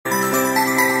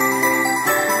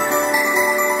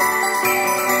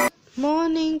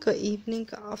good evening,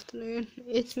 good afternoon.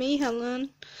 It's me,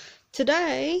 Helen.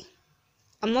 Today,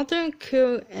 I'm not doing a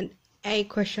Q&A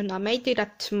question. I may do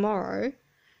that tomorrow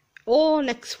or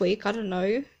next week, I don't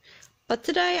know. But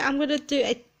today, I'm going to do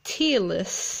a tier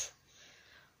list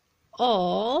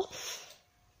of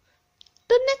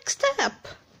the next step.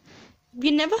 If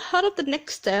you never heard of the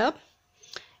next step,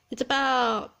 it's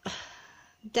about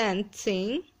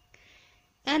dancing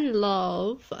and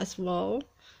love as well.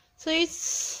 So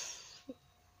it's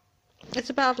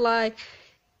about like,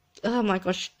 oh my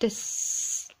gosh,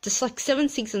 there's like 7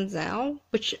 seasons now,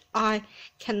 which I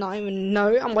cannot even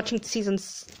know. I'm watching season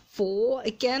 4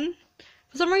 again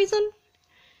for some reason,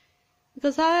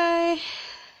 because I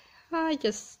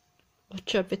just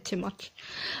watch a bit too much.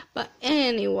 But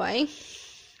anyway,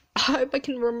 I hope I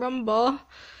can remember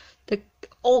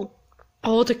all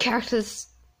the characters,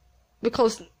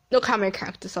 because look how many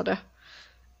characters are there,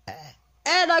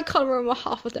 and I can't remember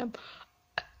half of them.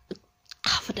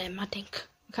 I think.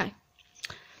 Okay,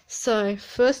 so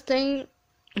first thing,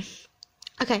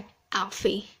 okay,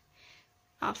 Alfie.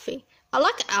 I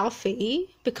like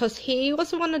Alfie because he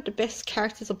was one of the best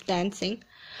characters of dancing.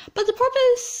 But the problem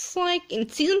is, like, in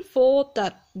season 4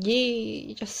 that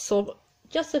you just saw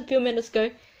just a few minutes ago,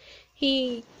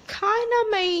 he kind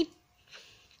of made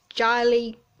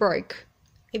Charlie broke.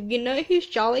 If you know who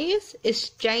Charlie is, it's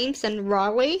James and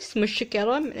Riley smushed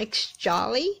together and makes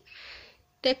Charlie.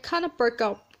 They kind of broke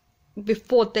up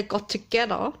before they got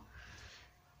together,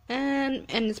 and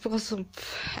it's because of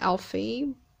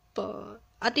Alfie. But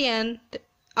at the end,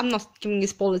 I'm not giving you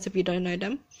spoilers if you don't know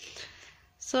them.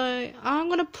 So I'm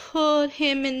gonna put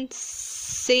him in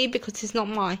C because he's not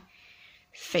my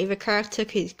favorite character,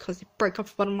 because he broke up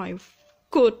with one of my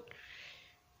good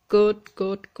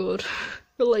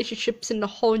relationships in the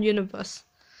whole universe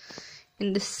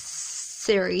in this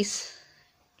series.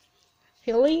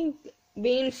 He only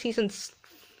been season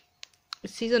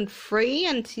 3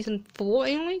 and season 4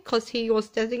 only, because he was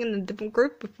dancing in a different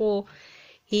group before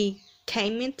he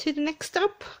came into the next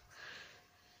step.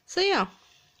 So yeah,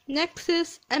 next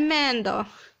is Amanda.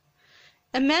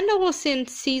 Amanda was in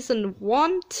season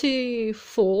 1 to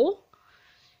 4,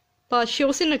 but she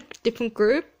was in a different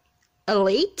group,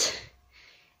 Elite,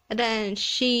 and then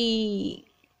she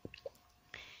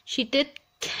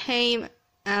came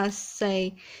as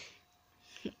a,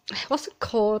 what's it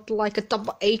called, like a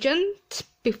double agent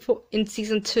before in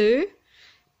season 2.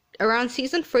 Around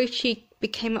season 3 she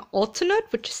became an alternate,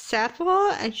 which is sad for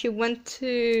her, and she went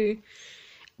to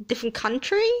a different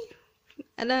country.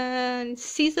 And then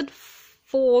season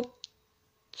 4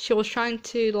 she was trying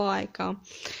to like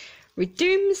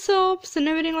redeem herself and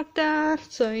everything like that.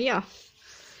 So yeah,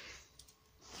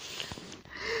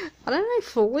 I don't know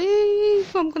fully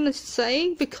if I'm gonna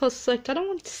say, because like I don't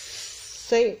want to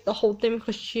say the whole thing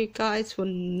because you guys will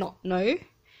not know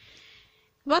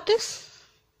about this.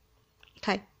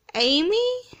 Okay, Amy,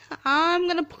 I'm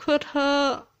gonna put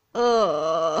her,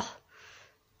 I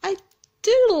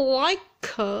do like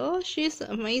her, she's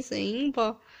amazing,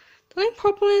 but the only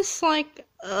problem is like,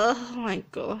 oh my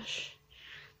gosh,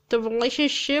 the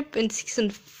relationship in season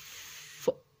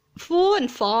 4 and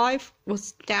 5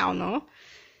 was downer.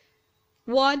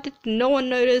 Why did no one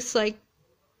notice like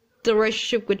the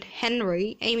relationship with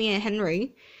Henry, Amy and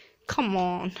Henry? Come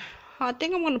on. I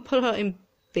think I'm gonna put her in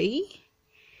B.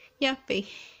 Yeah, B.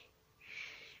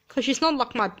 Because she's not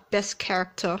like my best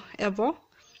character ever.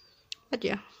 But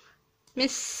yeah.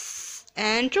 Miss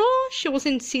Angel, she was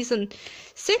in season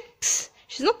 6.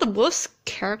 She's not the worst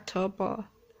character, but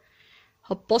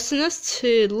her bossiness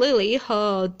to Lily,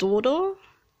 her daughter,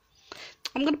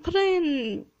 I'm gonna put her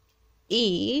in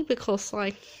E, because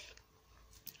like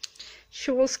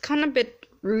she was kind of a bit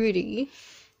rudy,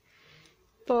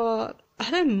 but I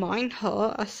don't mind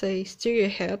her as a studio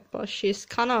head, but she's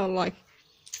kind of like,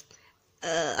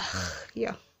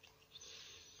 yeah.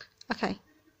 Okay,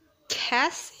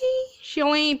 Cassie, she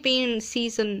only been in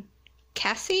season,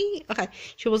 Cassie, okay,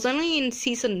 she was only in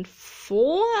season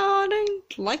 4. I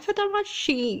don't like her that much.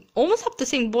 She almost have the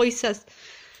same voice as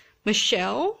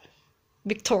Michelle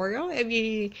Victoria, if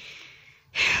you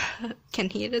can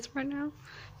hear this right now.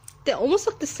 They almost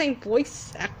look the same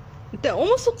voice. They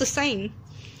almost look the same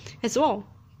as well,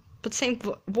 but same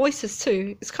voices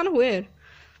too. It's kind of weird.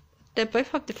 They both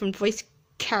have different voice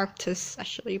characters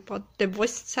actually, but their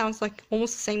voice sounds like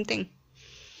almost the same thing.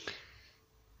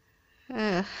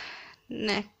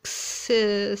 Next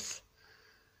is,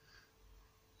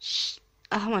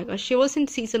 oh my gosh, she was in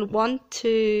season 1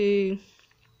 to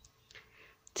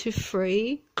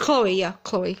 3. Chloe, yeah,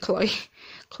 Chloe.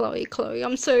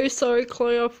 I'm so sorry,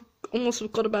 Chloe. I almost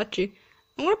forgot about you.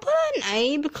 I'm gonna put her in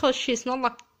A because she's not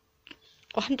like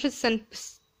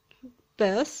 100%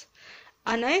 best.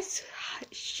 I know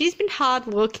she's been hard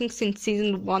working since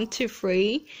season 1 to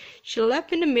 3. She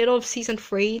left in the middle of season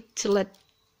 3 to let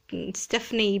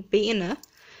Stephanie be in it.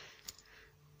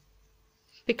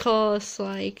 Because,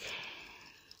 like,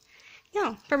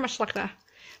 yeah, very much like that.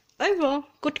 Overall,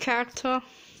 good character,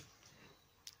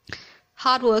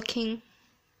 hardworking,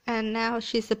 and now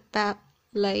she's a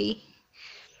ballet.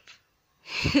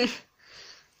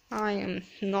 I am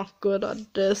not good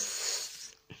at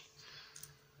this.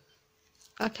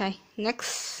 Okay,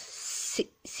 next,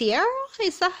 Sierra?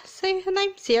 Is that say her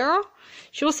name? Sierra?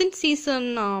 She was in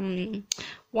season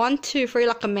 1, 2, 3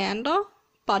 like Amanda,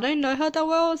 but I don't know her that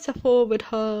well except for with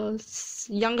her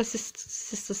younger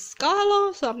sister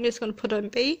Skylar, so I'm just gonna put her in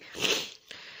B.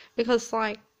 Because,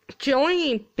 like, she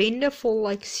only been there for,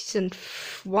 like, season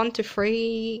 1 to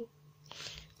 3,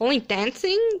 only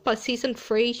dancing, but season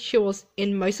 3 she was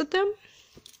in most of them.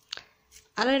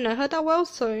 I don't know her that well,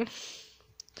 so,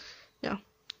 yeah.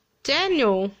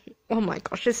 Daniel, oh my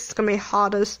gosh, this is gonna be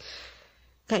hardest.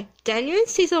 Okay, Daniel in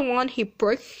season 1,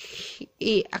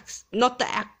 not the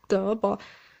actor, but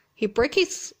he broke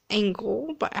his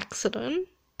ankle by accident.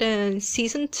 Then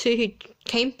season 2, he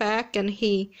came back and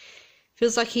he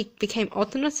feels like he became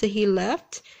alternate, so he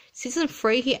left. Season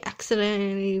 3, he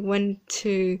accidentally went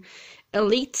to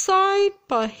elite side,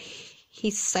 but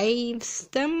he saves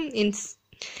them in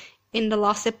the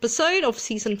last episode of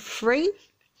season 3.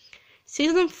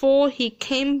 Season 4, he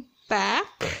came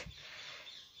back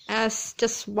as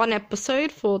just one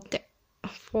episode for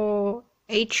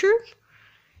A Troop.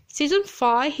 Season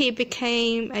 5, he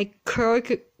became a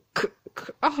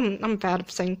I'm bad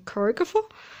at saying choreographer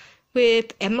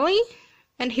with Emily,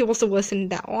 and he was the worst in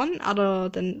that one, other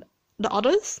than the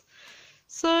others.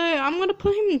 So I'm gonna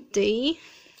put him in D,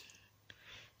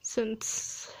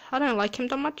 since I don't like him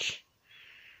that much.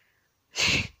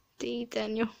 D,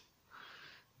 Daniel.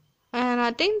 And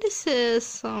I think this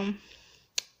is, I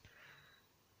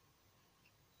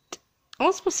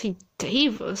was supposed to say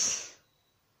Davis.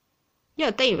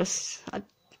 Yeah, Davis.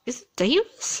 Is it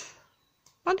Davis?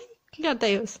 I think, yeah,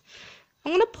 Davis.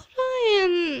 I'm gonna put her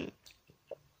in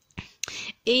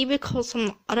E because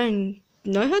I don't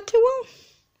know her too well.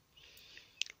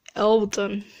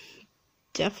 Eldon.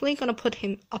 Definitely gonna put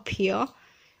him up here.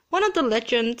 One of the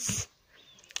legends.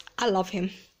 I love him.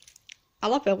 I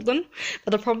love Eldon,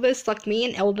 but the problem is, like, me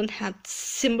and Eldon had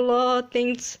similar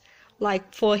things,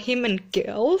 like, for him and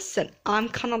girls, and I'm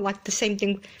kind of like the same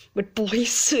thing with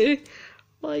boys too.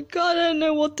 Like, I don't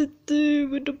know what to do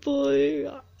with the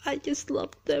boy. I just love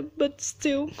them, but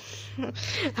still, I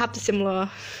have the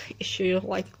similar issue,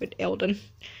 like, with Eldon.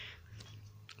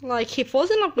 Like, he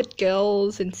falls in love with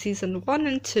girls in season 1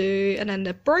 and 2, and then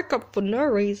they broke up for no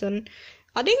reason.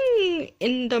 I think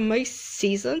in the most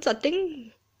seasons,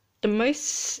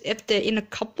 if they're in a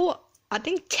couple, I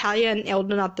think Talia and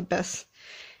Eldon are the best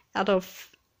out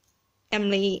of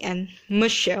Emily and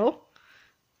Michelle.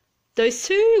 Those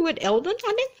two with Eldon,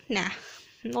 I think,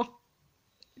 it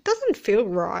doesn't feel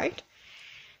right.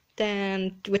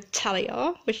 Then with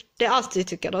Talia, which they are still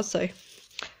together, so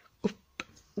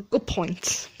good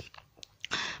points.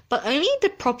 But only the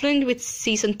problem with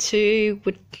season 2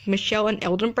 with Michelle and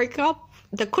Eldon breaking up,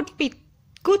 they could be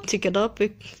good together,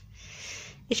 but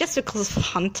it's just because of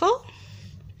Hunter.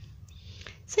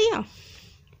 So yeah.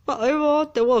 But overall,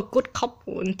 they were a good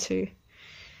couple until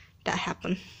that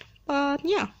happened. But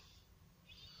yeah.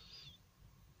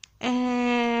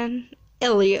 And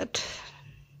Elliot.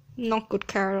 Not good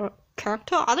character.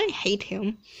 I don't hate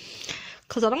him.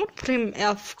 Because I don't want to put him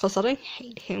F, because I don't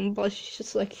hate him. But it's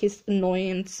just like his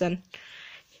annoyance and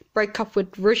break up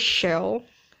with Rochelle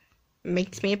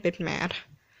makes me a bit mad.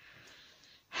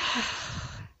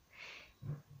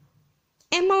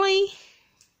 Emily,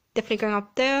 definitely going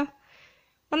up there.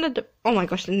 Oh my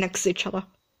gosh, they're next to each other.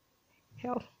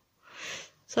 Hell.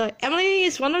 So Emily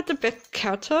is one of the best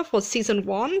characters for season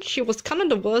 1. She was kind of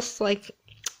the worst, like,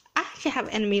 I actually have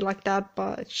enemy like that,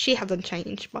 but she hasn't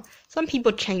changed. But some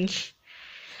people change.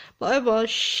 But overall,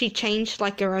 she changed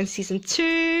like around season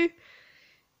 2.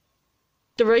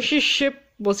 The relationship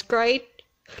was great,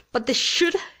 but they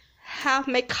should have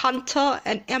made Hunter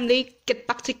and Emily get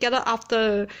back together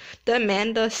after the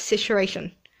Amanda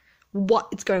situation. What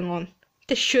is going on?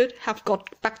 They should have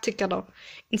got back together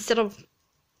instead of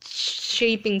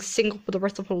she being single for the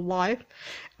rest of her life.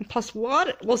 And plus,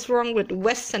 what was wrong with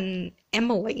Wes and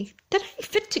Emily? They don't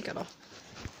fit together.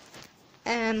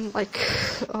 And, like,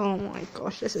 oh my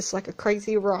gosh, this is like a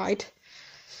crazy ride.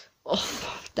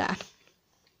 Oh, that.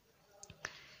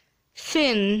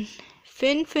 Finn.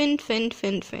 I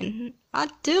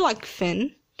do like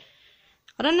Finn.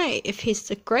 I don't know if he's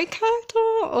a great character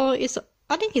or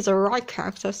I think he's a right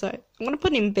character, so I'm gonna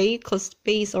put him B because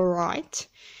B is alright.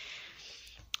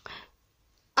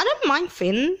 I don't mind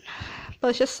Finn, but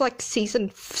it's just like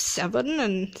season 7,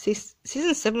 and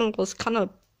season 7 was kind of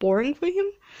boring for him.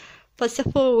 But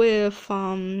except for with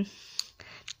the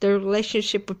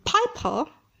relationship with Piper,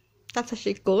 that's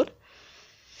actually good.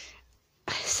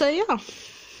 So yeah.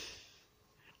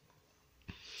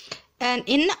 And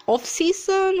in the off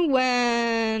season,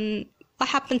 when what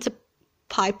happened to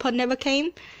Piper never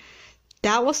came,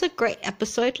 that was a great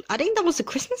episode. I think that was a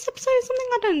Christmas episode or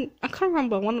something. I can't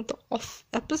remember, one of the off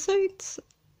episodes.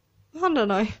 I don't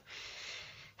know.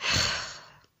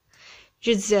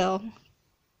 Giselle.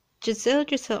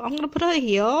 I'm gonna put her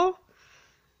here.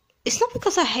 It's not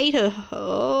because I hate her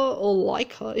or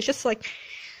like her. It's just like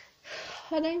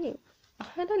I don't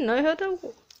know her that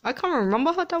well. I can't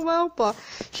remember her that well, but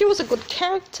she was a good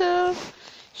character.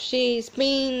 She's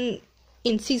been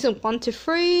in season 1 to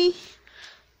 3.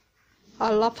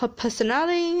 I love her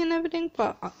personality and everything,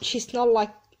 but she's not like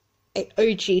an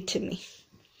OG to me.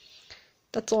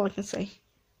 That's all I can say.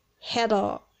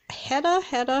 Heather. I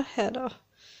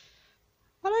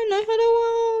don't know her that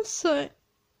well, so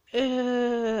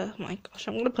oh my gosh,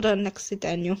 I'm gonna put her next to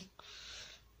Daniel.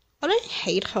 I don't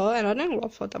hate her and I don't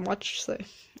love her that much, so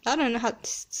I don't know how to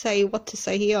say what to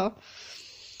say here.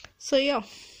 So yeah.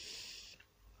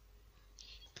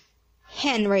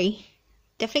 Henry.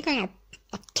 Definitely going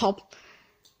up top.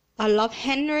 I love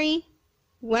Henry.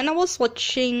 When I was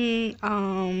watching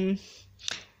I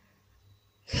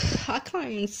can't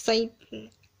even say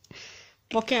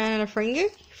Walking on a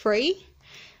Free.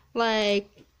 Like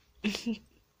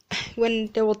when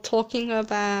they were talking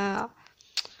about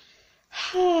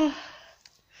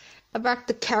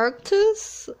the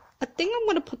characters, I think I'm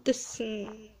gonna put this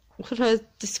put her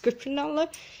description down below.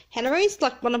 Henry's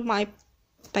like one of my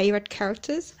favorite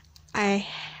characters. I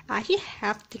actually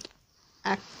have the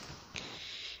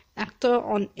actor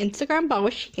on Instagram, but I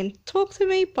wish he can talk to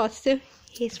me. But still,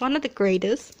 he's one of the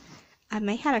greatest. I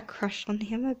may have a crush on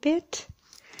him a bit,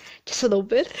 just a little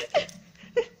bit.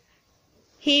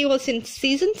 He was in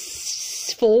season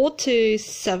 4 to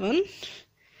 7.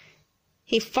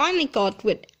 He finally got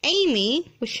with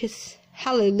Amy, which is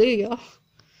hallelujah.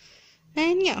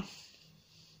 And yeah.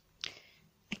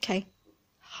 Okay.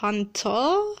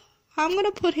 Hunter. I'm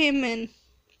gonna put him in.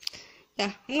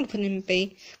 Yeah, I'm gonna put him in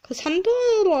B. Because Hunter,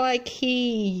 like,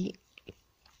 he's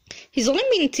only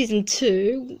been in season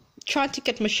 2. Tried to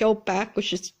get Michelle back,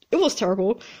 it was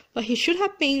terrible. But he should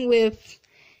have been with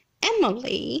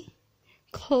Emily.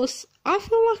 Because I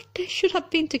feel like they should have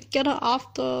been together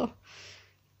after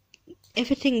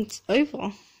everything's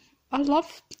over. I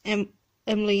love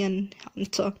Emily and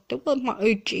Hunter. They were my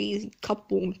OG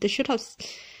couple. They should have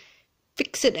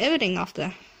fixed everything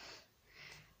after.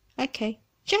 Okay.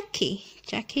 Jackie.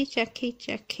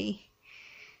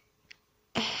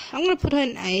 I'm gonna put her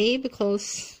in A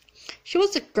because she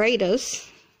was the greatest.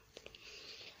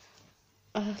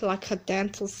 Like, her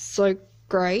dance was so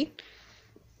great.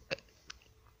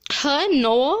 Her and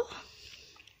Noah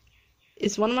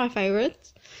is one of my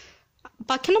favorites.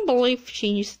 But I cannot believe she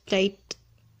used to date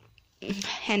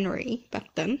Henry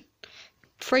back then.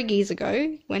 3 years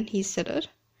ago when he said it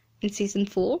in season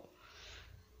 4.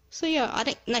 So yeah, I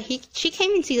don't know. She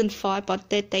came in season 5, but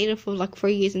they dated for like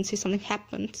 3 years until something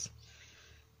happens.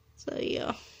 So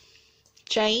yeah,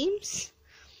 James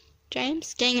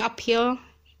getting up here,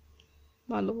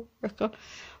 my little record.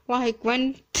 Like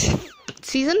when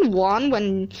season 1,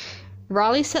 when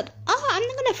Riley said, "Oh, I'm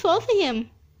not gonna fall for him,"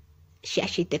 she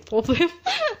actually did fall for him,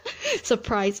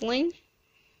 surprisingly.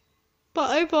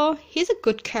 But overall, he's a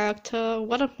good character,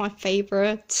 one of my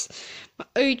favorites, my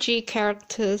OG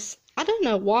characters. I don't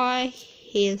know why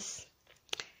he is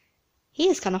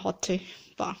kind of hot too,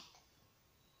 but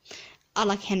I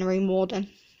like Henry more than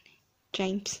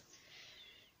James.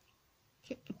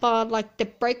 But like the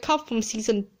breakup from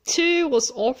season 2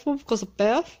 was awful because of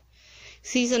Beth.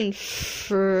 Season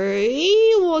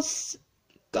 3 was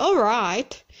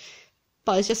alright,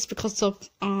 but it's just because of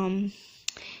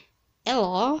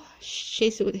Ella.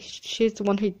 She's the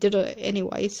one who did it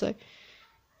anyway. So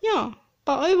yeah,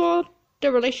 but overall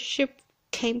the relationship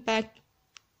came back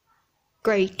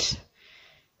great.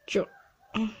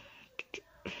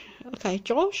 Okay,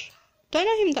 Josh, don't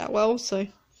know him that well, so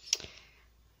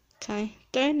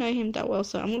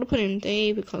I'm gonna put him in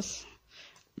D because,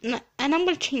 and I'm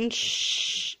gonna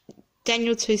change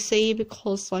Daniel to C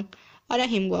because like I know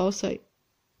him well, so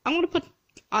I'm gonna put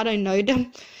I don't know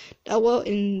them that well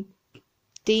in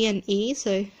D and E,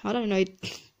 so I don't know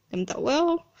them that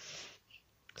well.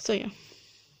 So yeah,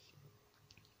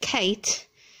 Kate.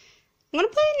 I'm gonna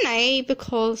put an A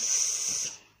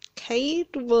because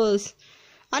Kate was...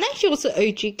 I know she was an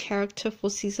OG character for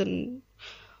season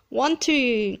 1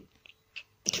 to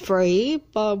 3,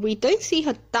 but we don't see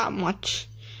her that much.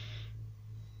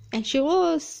 And she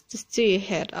was just too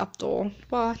ahead after all.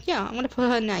 But yeah, I'm gonna put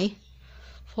her an A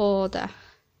for that.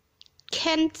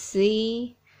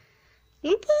 Kenzie,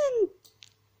 I'm gonna put in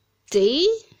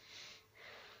D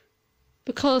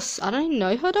because I don't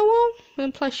know her that well.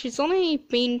 And plus, she's only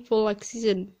been for like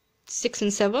season 6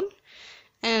 and 7,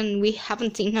 and we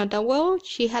haven't seen her that well.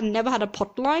 She had never had a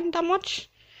plotline that much.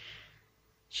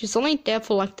 She's only there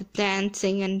for like the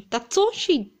dancing, and that's all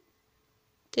she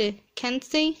did.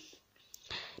 Kenzie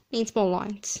needs more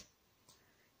lines.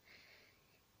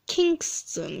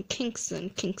 Kingston.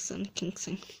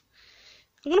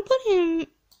 I'm gonna put him.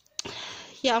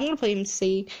 Yeah, I'm gonna put him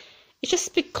C. It's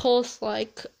just because,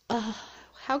 like,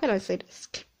 how can I say this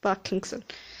about Kingston?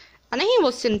 I know he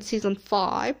was in season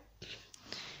 5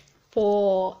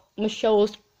 for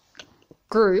Michelle's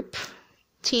group,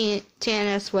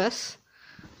 TNS West.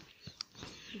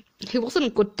 He wasn't a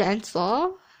good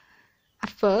dancer at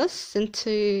first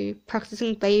into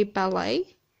practicing ballet.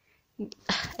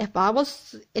 If I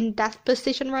was in that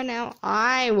position right now,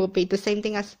 I would be the same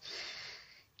thing as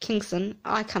Kingston.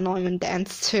 I cannot even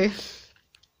dance too.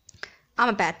 I'm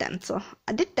a bad dancer.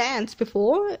 I did dance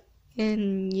before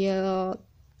in year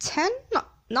 10,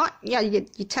 year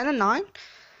 10 and 9.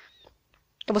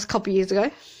 It was a couple years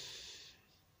ago.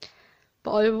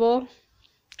 But overall,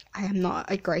 I am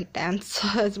not a great dancer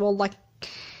as well, like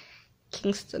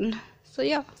Kingston. So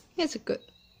yeah, he's a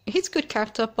good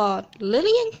character, but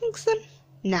Lily and Kingston?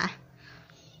 Nah.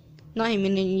 Not in a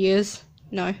million years.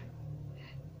 No.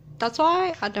 That's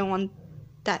why I don't want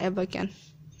that ever again.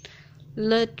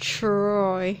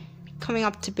 LaTroy, coming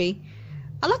up to B.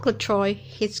 I like LaTroy.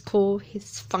 He's cool,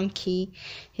 he's funky,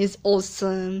 he's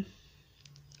awesome.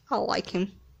 I like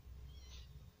him.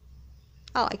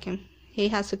 He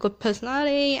has a good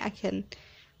personality. I can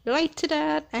relate to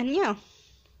that, and yeah.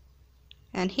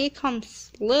 And here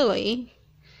comes Lily.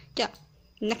 Yeah,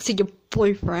 next to your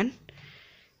boyfriend.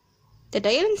 They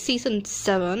dated in season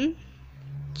 7.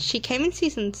 She came in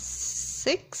season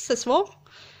 6 as well.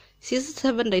 Season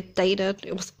 7 they dated.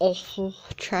 It was awful,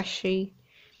 trashy.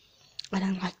 I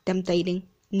don't like them dating.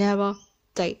 Never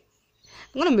date.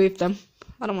 I'm gonna move them.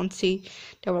 I don't want to see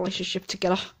their relationship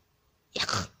together.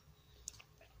 Yuck.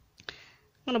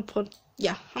 I'm gonna put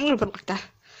it like that.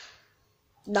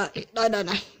 No.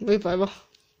 Move over.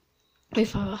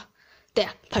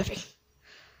 There, perfect.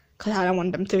 Because I don't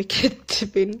want them to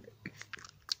be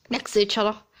next to each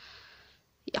other.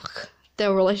 Yuck.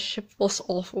 Their relationship was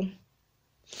awful.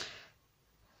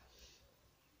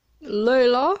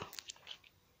 Lola.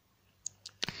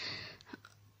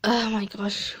 Oh my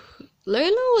gosh.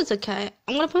 Lola was okay.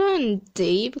 I'm gonna put her in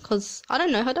D because I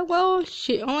don't know her that well.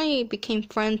 She only became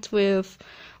friends with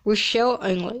Rochelle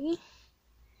only.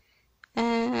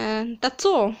 And that's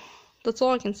all. That's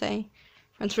all I can say.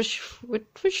 Friends with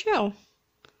Rochelle.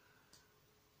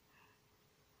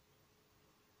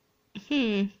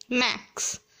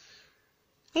 Max.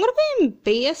 I'm gonna put him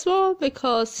B as well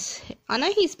because I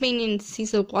know he's been in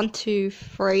season 1 to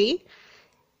 3.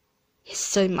 He's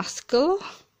so muscular.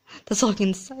 That's all I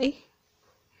can say.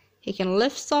 He can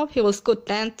lift stuff. He was a good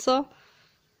dancer.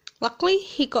 Luckily,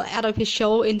 he got out of his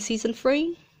shell in season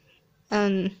 3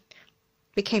 and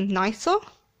became nicer.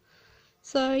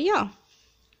 So yeah.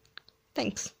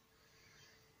 Thanks.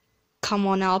 Come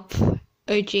on up,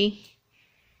 OG.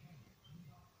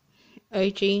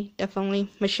 Definitely.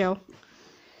 Michelle.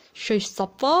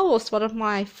 Showstopper was one of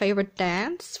my favorite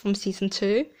dance from season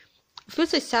 2. I feel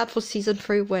so sad for season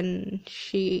 3 when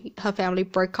her family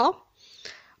broke up.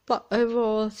 But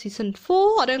overall, season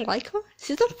 4, I don't like her.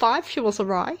 Season 5, she was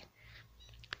alright.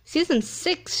 Season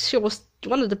 6, she was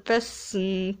one of the best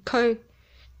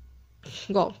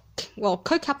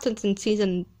co-captains in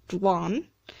season 1.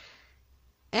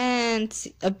 And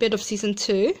a bit of season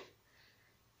 2.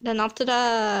 Then after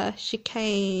that, she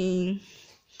became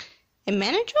a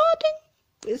manager, I think?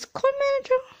 It's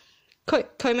co-manager?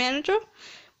 Co-manager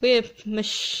with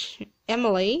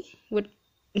Emily.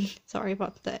 Sorry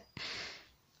about that.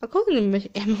 I call them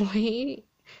Emily.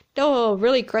 They were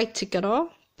really great together.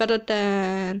 Better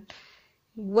than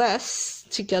Wes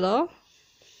together.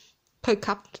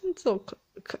 Co-captains or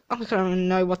I don't even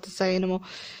know what to say anymore.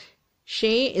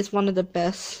 She is one of the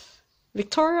best.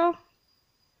 Victoria,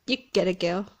 you get it,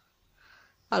 girl.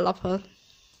 I love her.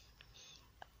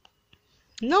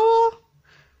 Noah,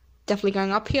 definitely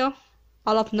going up here.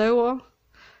 I love Noah.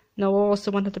 Noah was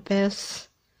one of the best.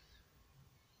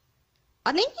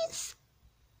 I think he's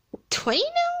 20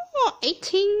 now? or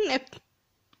 18. I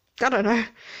don't know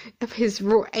if his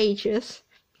real ages,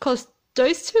 because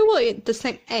those two were at the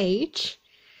same age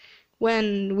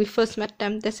when we first met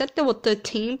them. They said they were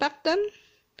 13 back then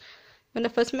when they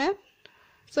first met.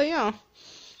 So yeah,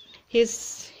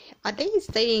 I think he's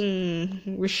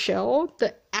dating Rochelle,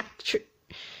 the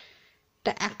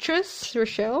actress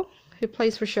Rochelle, who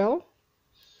plays Rochelle.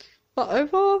 But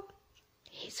overall,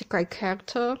 he's a great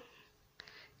character.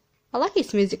 I like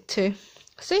his music too.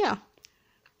 So yeah,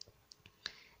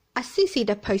 I see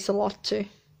that post a lot too.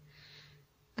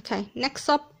 Okay, next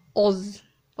up, Ozzy.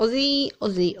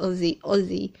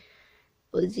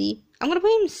 I'm gonna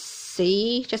put him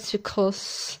C just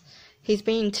because he's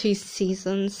been in 2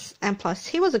 seasons, and plus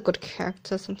he was a good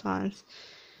character sometimes.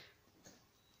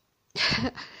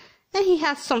 And he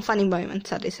has some funny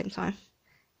moments at the same time.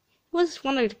 It was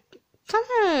one of kind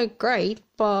of great,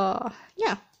 but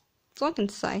yeah, that's all I can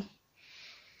say.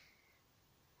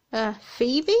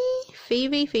 Phoebe.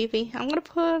 I'm gonna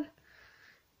put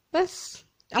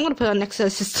her next to her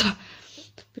sister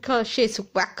because she's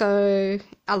wacko.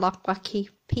 I like wacky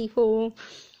people.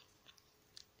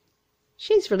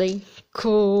 She's really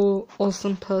cool,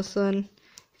 awesome person.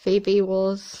 Phoebe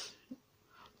was.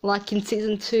 Like in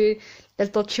season 2, they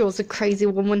thought she was a crazy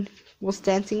woman who was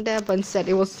dancing there, but instead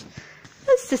it was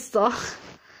her sister.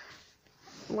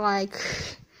 Like,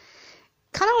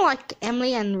 kind of like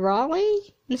Emily and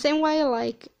Riley in the same way,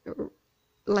 like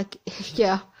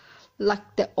yeah,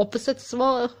 like the opposites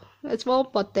as well,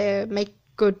 but they make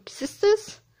good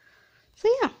sisters. So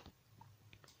yeah.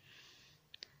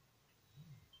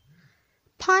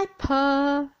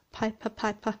 Piper. I'm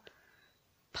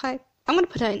gonna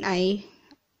put her in A.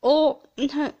 Or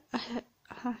no,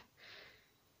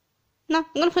 I'm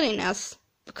gonna put it in S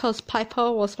because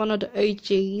Piper was one of the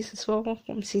OGs as well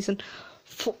from season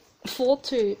 4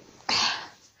 to.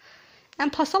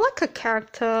 And plus, I like her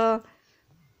character.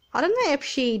 I don't know if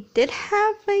she did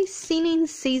have a scene in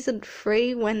season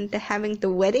 3 when they're having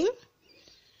the wedding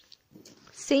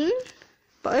scene,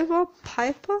 but overall,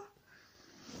 Piper,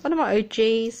 one of my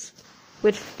OGs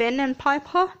with Finn and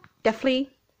Piper, definitely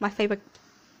my favorite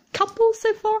couple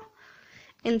so far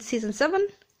in season 7.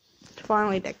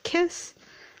 Finally they kiss,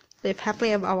 live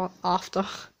happily ever after.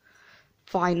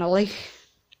 Finally.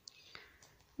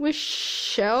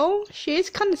 Rochelle, she is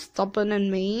kind of stubborn and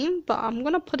mean, but I'm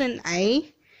gonna put in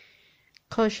A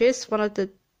because she's one of the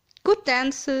good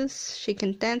dancers. She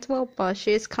can dance well, but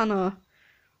she is kind of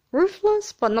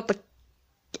ruthless, but not the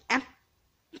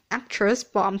actress,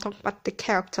 but I'm talking about the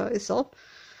character itself.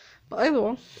 But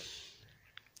overall,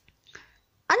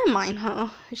 I don't mind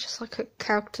her. It's just like her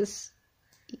character's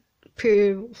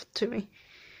prove to me.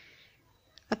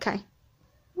 Okay.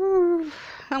 I'm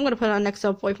gonna put her next to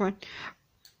her boyfriend.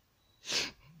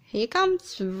 Here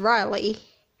comes Riley.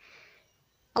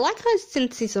 I like her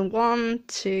since season 1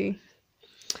 to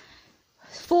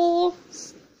 4.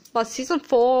 But season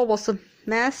 4 was a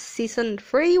mess. Season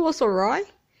 3 was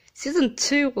alright. Season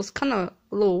 2 was kind of a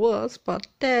little worse, but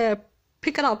they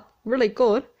pick it up really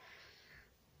good.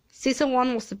 Season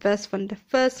 1 was the best when they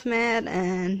first met,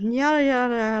 and yada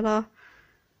yada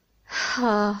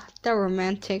yada. They're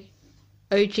romantic.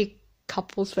 OG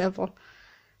couples forever.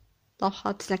 Love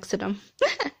hearts next to them.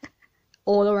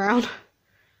 All around.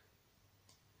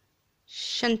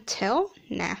 Chantel?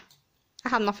 Nah. I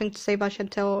have nothing to say about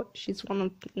Chantel. She's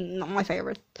not my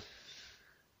favorite.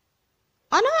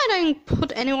 I know I don't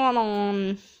put anyone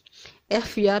on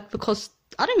F yet because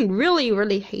I don't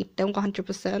really hate them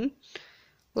 100%.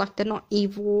 Like, they're not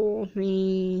evil,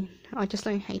 mean. I just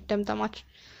don't hate them that much.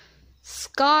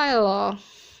 Skylar.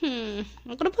 I'm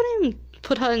gonna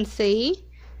put her in C.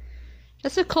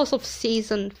 That's because of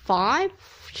season 5.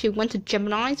 She went to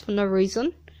Gemini's for no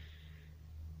reason.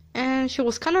 And she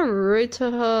was kind of rude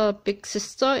to her big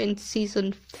sister in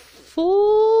season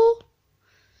 4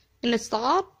 in the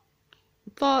start.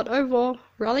 But overall,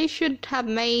 Riley should have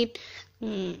made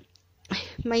never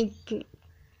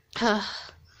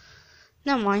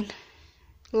mind.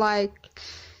 Like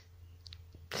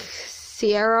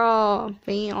Sierra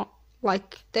being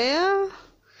like there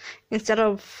instead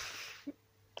of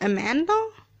Amanda.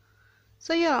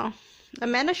 So yeah,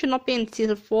 Amanda should not be in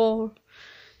season 4.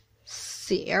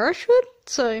 Sierra should.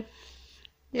 So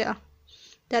yeah,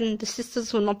 then the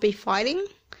sisters will not be fighting.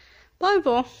 But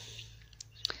overall,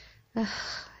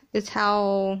 it's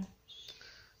how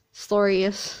story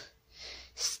is.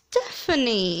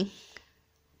 Stephanie.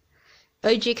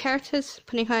 OG characters,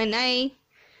 putting her in A.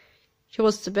 She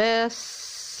was the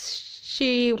best.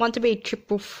 She wanted to be a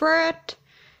triple threat.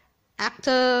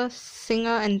 Actor,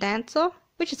 singer, and dancer,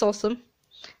 which is awesome.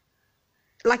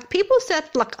 like people said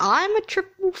like I'm a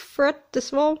triple threat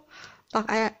as well. Like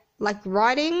I like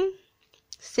writing,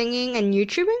 singing, and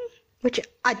YouTubing, which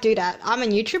I do that. I'm a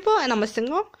YouTuber and I'm a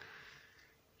singer.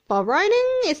 But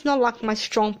writing is not like my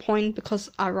strong point because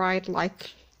I write like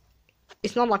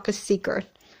it's not like a secret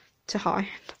to hide.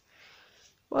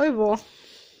 Over.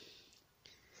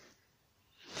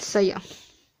 So yeah.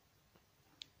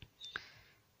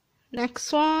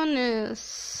 Next one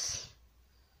is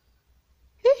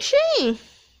who's she?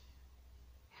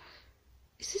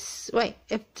 Is this wait?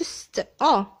 If this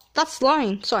oh that's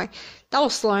Sloane. Sorry, that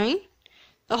was Sloane.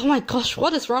 Oh my gosh,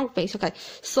 what is wrong with me? Okay,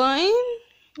 Sloane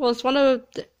was one of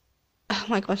the. Oh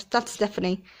my gosh, that's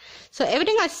Stephanie. So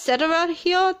everything I said about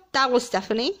here, that was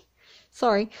Stephanie.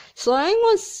 Sorry, Sloane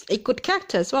was a good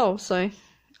character as well. So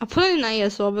I put it in A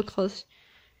as well because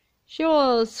she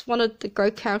was one of the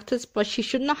great characters, but she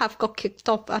should not have got kicked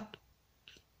off at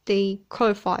the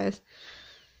Crow Fires.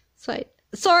 So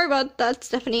sorry about that,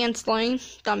 Stephanie and Sloane.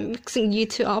 I'm mixing you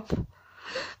two up.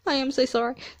 I am so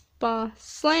sorry. But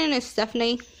Sloane and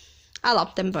Stephanie, I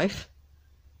love them both.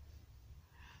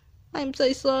 I'm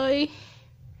so sorry.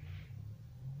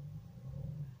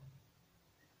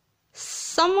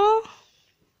 Summer,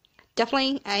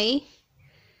 definitely A.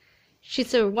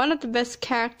 She's one of the best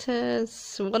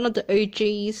characters, one of the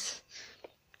OGs.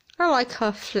 I like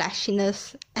her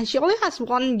flashiness, and she only has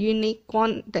one unique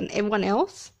one than everyone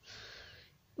else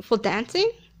for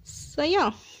dancing. So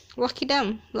yeah, lucky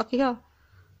them, lucky her.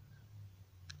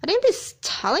 I think this is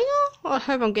Talia. I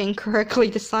hope I'm getting correctly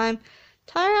this time.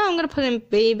 Talia, I'm gonna put in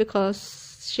B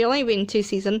because she only been in 2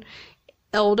 seasons.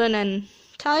 Eldon and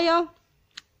Talia,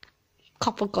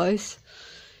 couple goes.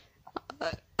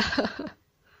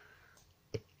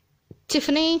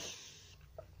 Tiffany,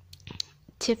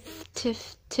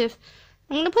 Tiff.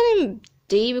 I'm gonna put in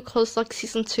D because like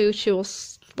season 2, she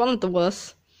was one of the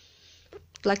worst.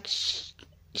 Like,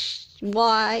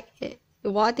 why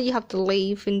did you have to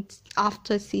leave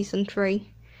after season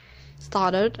 3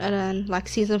 started, and then like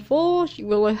season 4 you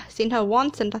will have seen her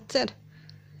once and that's it.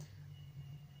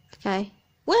 Okay,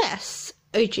 Wes,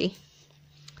 OG.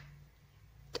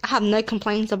 I have no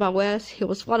complaints about Wes. He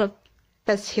was one of the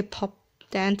best hip hop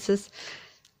dancers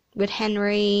with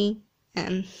Henry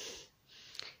and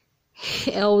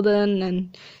Eldon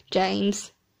and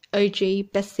James. OG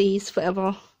besties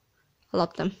forever. I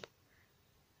love them.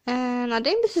 And I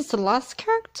think this is the last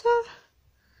character.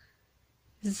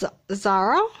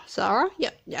 Zara?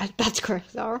 Yeah, that's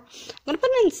correct, Zara. I'm gonna put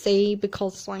it in C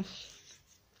because like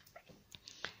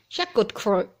she had good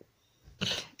crow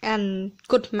and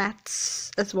good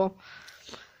maths as well.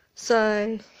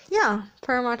 So yeah,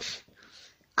 pretty much.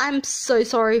 I'm so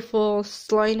sorry for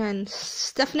Sloane and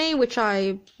Stephanie, which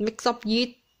I mix up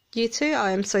you two.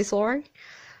 I am so sorry.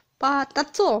 But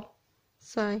that's all.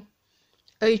 So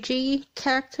OG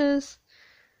characters.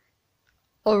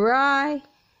 Alright.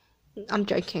 I'm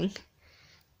joking.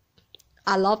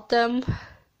 I love them.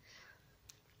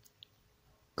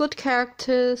 Good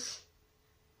characters.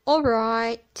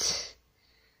 Alright.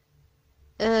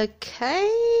 Okay,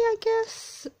 I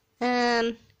guess.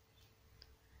 And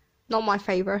not my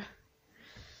favorite.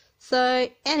 So,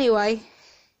 anyway.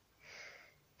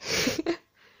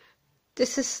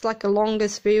 This is like the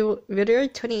longest video,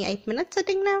 28 minutes I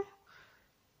think now.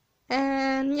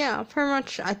 And yeah, pretty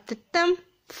much I did them,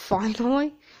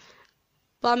 finally.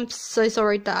 But I'm so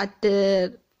sorry that I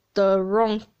did the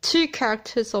wrong 2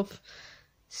 characters of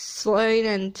Sloane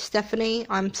and Stephanie.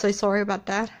 I'm so sorry about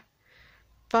that.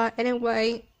 But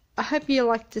anyway, I hope you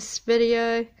liked this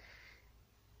video.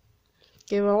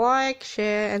 Give a like,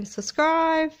 share, and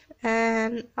subscribe.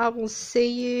 And I will see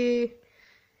you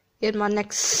in my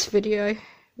next video,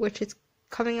 which is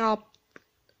coming up,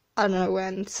 I don't know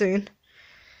when, soon.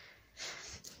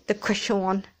 The question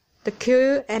one. The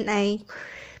Q&A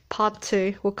part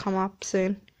 2 will come up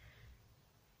soon.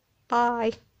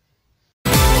 Bye.